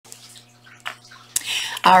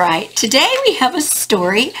All right, today we have a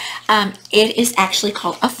story. It is actually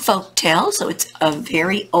called a folk tale, so it's a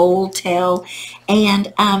very old tale,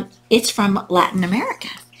 and it's from Latin America.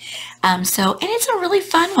 And it's a really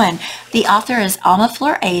fun one. The author is Alma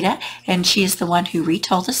Floreda, and she is the one who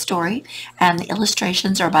retold the story, and the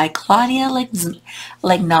illustrations are by Claudia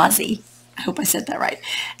Legnazzi. I hope I said that right.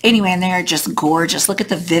 Anyway, and they're just gorgeous. Look at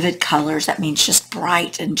the vivid colors. That means just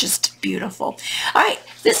bright and just beautiful. All right,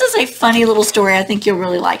 this is a funny little story. I think you'll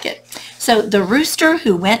really like it. So, the rooster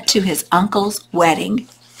who went to his uncle's wedding.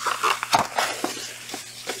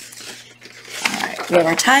 All right, we have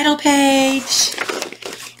our title page.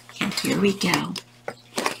 And here we go.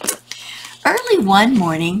 Early one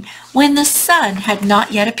morning, when the sun had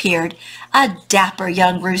not yet appeared, a dapper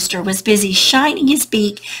young rooster was busy shining his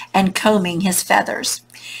beak and combing his feathers.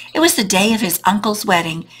 It was the day of his uncle's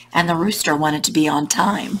wedding, and the rooster wanted to be on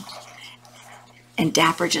time. And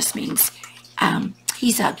dapper just means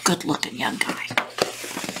he's a good-looking young guy.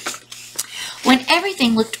 When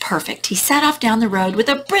everything looked perfect, he set off down the road with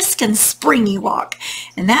a brisk and springy walk.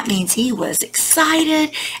 And that means he was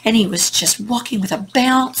excited, and he was just walking with a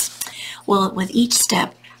bounce. Well, with each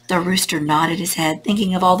step, the rooster nodded his head,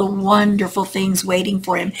 thinking of all the wonderful things waiting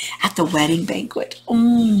for him at the wedding banquet.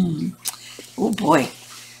 Oh boy,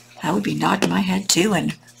 I would be nodding my head too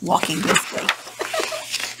and walking briskly.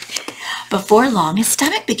 Before long, his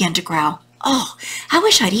stomach began to growl. "Oh, I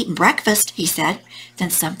wish I'd eaten breakfast," he said. Then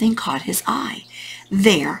something caught his eye.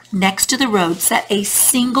 There, next to the road, sat a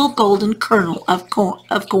single golden kernel of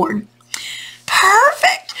corn.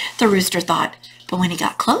 "Perfect," the rooster thought. But when he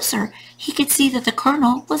got closer, he could see that the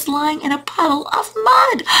kernel was lying in a puddle of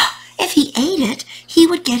mud. If he ate it, he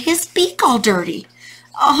would get his beak all dirty.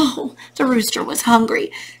 Oh, the rooster was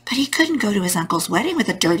hungry, but he couldn't go to his uncle's wedding with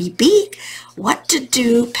a dirty beak. What to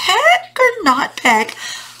do, peck or not peck?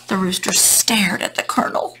 The rooster stared at the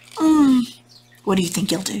kernel. What do you think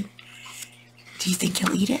he'll do? Do you think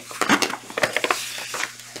he'll eat it?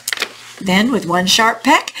 Then, with one sharp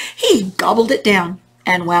peck, he gobbled it down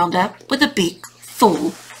and wound up with a beak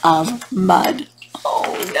full of mud.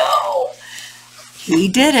 Oh no! He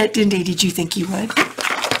did it, didn't he? Did you think he would?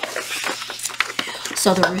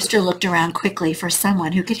 So the rooster looked around quickly for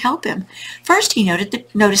someone who could help him. First, he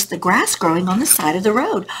noticed the grass growing on the side of the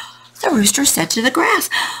road. The rooster said to the grass,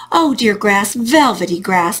 "Oh, dear grass, velvety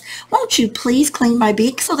grass, won't you please clean my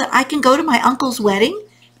beak so that I can go to my uncle's wedding?"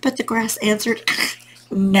 But the grass answered,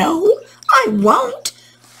 "No, I won't.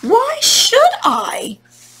 Why should I?"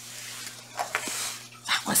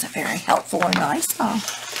 That wasn't very helpful or nice, huh?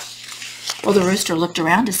 Well, the rooster looked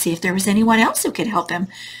around to see if there was anyone else who could help him.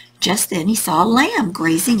 Just then he saw a lamb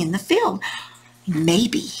grazing in the field.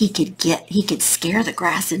 Maybe he could scare the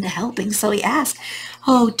grass into helping, so he asked,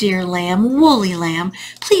 "Oh, dear lamb, woolly lamb,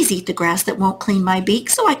 please eat the grass that won't clean my beak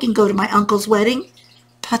so I can go to my uncle's wedding."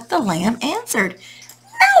 But the lamb answered,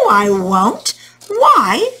 "No, I won't.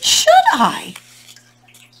 Why should I?"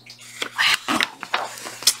 Wow.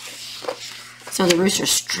 So the rooster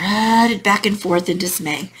strutted back and forth in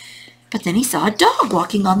dismay. But then he saw a dog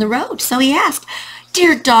walking on the road, so he asked,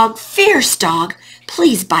 "Dear dog, fierce dog,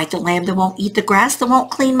 please bite the lamb that won't eat the grass that won't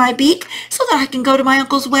clean my beak so that I can go to my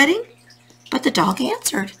uncle's wedding." But the dog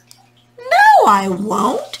answered, "No, I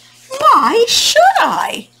won't. Why should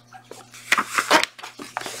I?"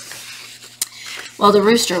 Well, the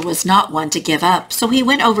rooster was not one to give up, so he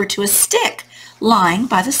went over to a stick lying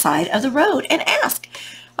by the side of the road and asked,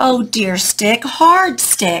 "Oh, dear stick, hard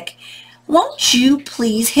stick, won't you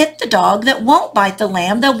please hit the dog that won't bite the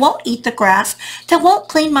lamb, that won't eat the grass, that won't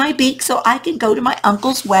clean my beak so I can go to my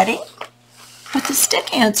uncle's wedding?" But the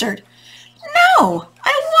stick answered, "No,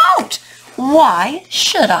 I won't. Why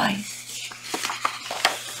should I?"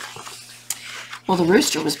 Well, the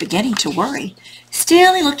rooster was beginning to worry.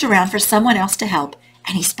 Still, he looked around for someone else to help,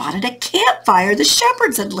 and he spotted a campfire the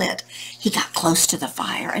shepherds had lit. He got close to the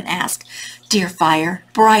fire and asked, "Dear fire,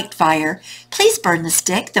 bright fire, please burn the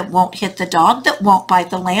stick that won't hit the dog, that won't bite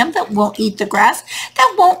the lamb, that won't eat the grass,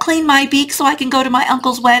 that won't clean my beak so I can go to my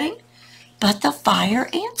uncle's wedding." But the fire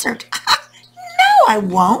answered, "No, I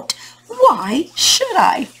won't. Why should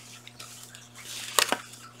I?"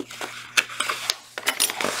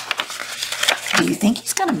 Do you think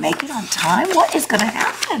he's going to make it on time? What is going to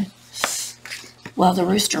happen? Well, the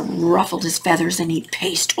rooster ruffled his feathers and he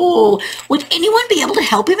paced. Oh, would anyone be able to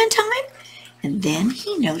help him in time? And then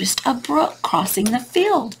he noticed a brook crossing the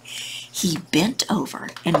field. He bent over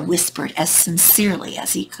and whispered as sincerely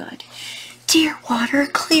as he could, "Dear water,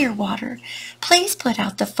 clear water, please put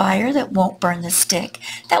out the fire that won't burn the stick,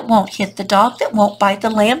 that won't hit the dog, that won't bite the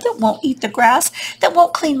lamb, that won't eat the grass, that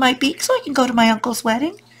won't clean my beak so I can go to my uncle's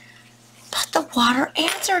wedding." But the water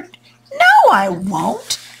answered, "No, I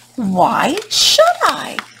won't. Why should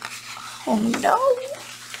I?" Oh, no.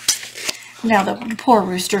 Now the poor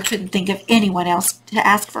rooster couldn't think of anyone else to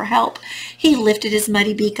ask for help. He lifted his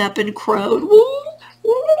muddy beak up and crowed, "Woo,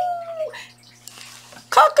 woo,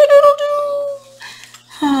 cock-a-doodle-doo."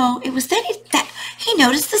 Oh, it was then that he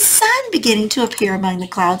noticed the sun beginning to appear among the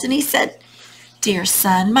clouds, and he said, "Dear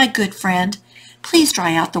sun, my good friend, please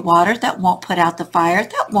dry out the water. That won't put out the fire.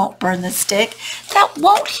 That won't burn the stick. That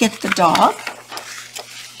won't hit the dog.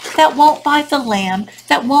 That won't bite the lamb.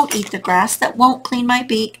 That won't eat the grass. That won't clean my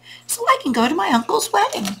beak, so I can go to my uncle's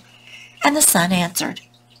wedding." And the sun answered,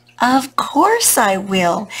 "Of course I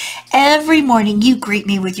will. Every morning you greet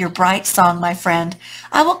me with your bright song, my friend.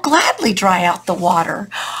 I will gladly dry out the water."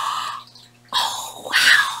 Oh,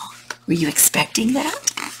 wow. Were you expecting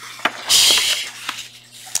that? Shh.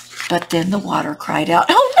 But then the water cried out,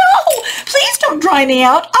 "Oh, no! Please don't dry me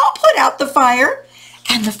out. I'll put out the fire."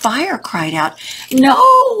 And the fire cried out,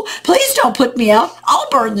 "No! Please don't put me out. I'll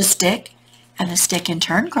burn the stick." And the stick in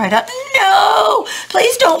turn cried out, "No!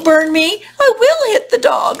 Please don't burn me. I will hit the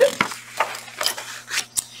dog."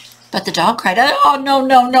 But the dog cried out, "Oh, no,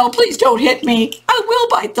 no, no, please don't hit me. I will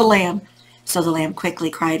bite the lamb." So the lamb quickly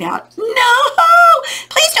cried out, "No!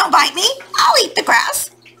 Please don't bite me. I'll eat the grass."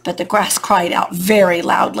 But the grass cried out very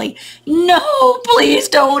loudly, "No! Please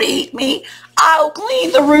don't eat me. I'll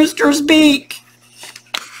clean the rooster's beak."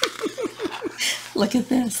 Look at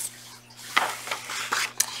this.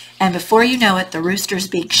 And before you know it, the rooster's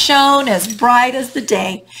beak shone as bright as the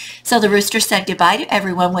day. So the rooster said goodbye to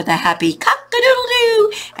everyone with a happy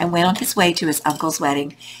cock-a-doodle-doo and went on his way to his uncle's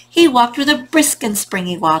wedding. He walked with a brisk and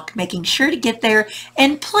springy walk, making sure to get there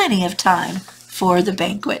in plenty of time for the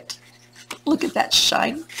banquet. Look at that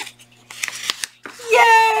shine.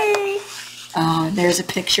 Yay! Oh, and there's a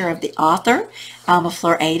picture of the author, Alma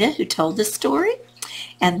Floreda, who told this story.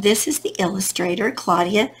 And this is the illustrator,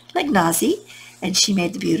 Claudia Legnazzi, and she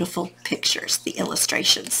made the beautiful pictures, the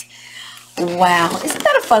illustrations. Wow, isn't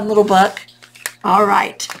that a fun little book? All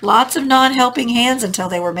right, lots of non-helping hands until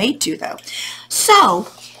they were made to, though. So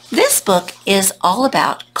this book is all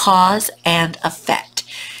about cause and effect.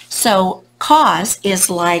 So cause is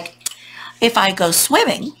like if I go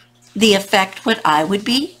swimming, the effect I would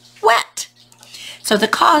be wet. So the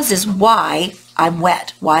cause is why I'm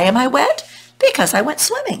wet. Why am I wet? Because I went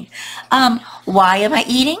swimming. Why am I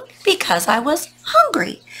eating? Because I was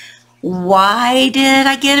hungry. Why did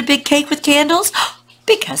I get a big cake with candles?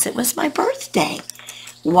 Because it was my birthday.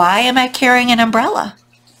 Why am I carrying an umbrella?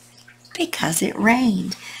 Because it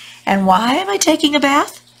rained. And why am I taking a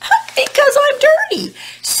bath? Because I'm dirty.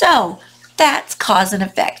 So that's cause and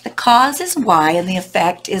effect. The cause is why and the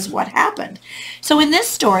effect is what happened. So in this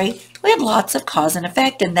story, we have lots of cause and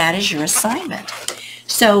effect, and that is your assignment.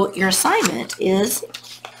 So your assignment is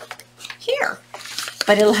here,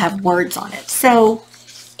 but it'll have words on it. So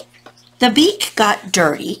the beak got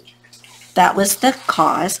dirty. That was the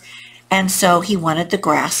cause. And so he wanted the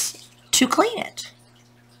grass to clean it.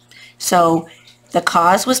 So the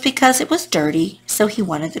cause was because it was dirty, so he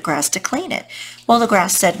wanted the grass to clean it. Well, the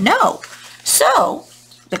grass said no. So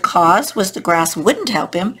the cause was the grass wouldn't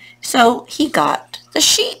help him, so he got the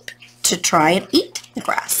sheep to try and eat the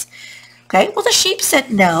grass. Okay, well, the sheep said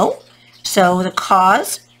no. So the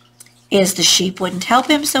cause is the sheep wouldn't help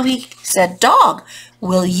him, so he said, "Dog,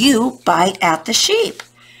 will you bite at the sheep?"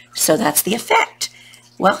 So that's the effect.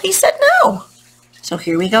 Well, he said no. So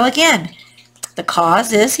here we go again. The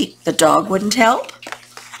cause is the dog wouldn't help,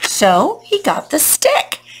 so he got the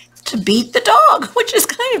stick to beat the dog, which is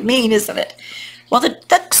kind of mean, isn't it? Well, the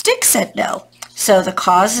stick said no. So the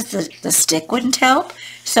cause is the stick wouldn't help,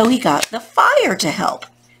 so he got the fire to help.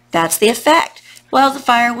 That's the effect. Well, the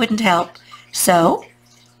fire wouldn't help, so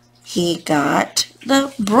he got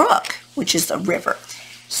the brook, which is the river.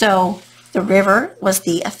 So the river was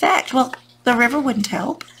the effect. Well, the river wouldn't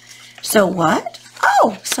help. So what?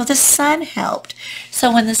 Oh, so the sun helped.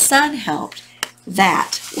 So when the sun helped,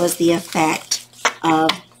 that was the effect of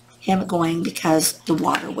him going because the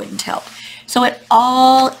water wouldn't help. So it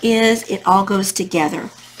all goes together.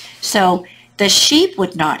 So the sheep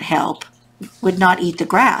would not help, would not eat the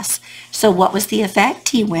grass. So what was the effect?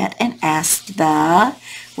 He went and asked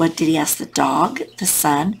what did he ask? The dog, the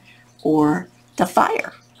sun, or the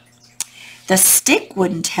fire? The stick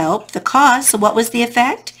wouldn't help the cause. So what was the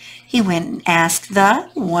effect? He went and asked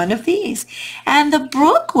one of these. And the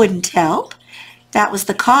brook wouldn't help. That was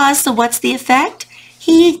the cause. So what's the effect?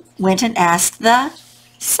 He went and asked the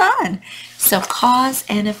sun. So cause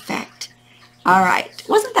and effect. All right.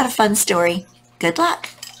 Wasn't that a fun story? Good luck.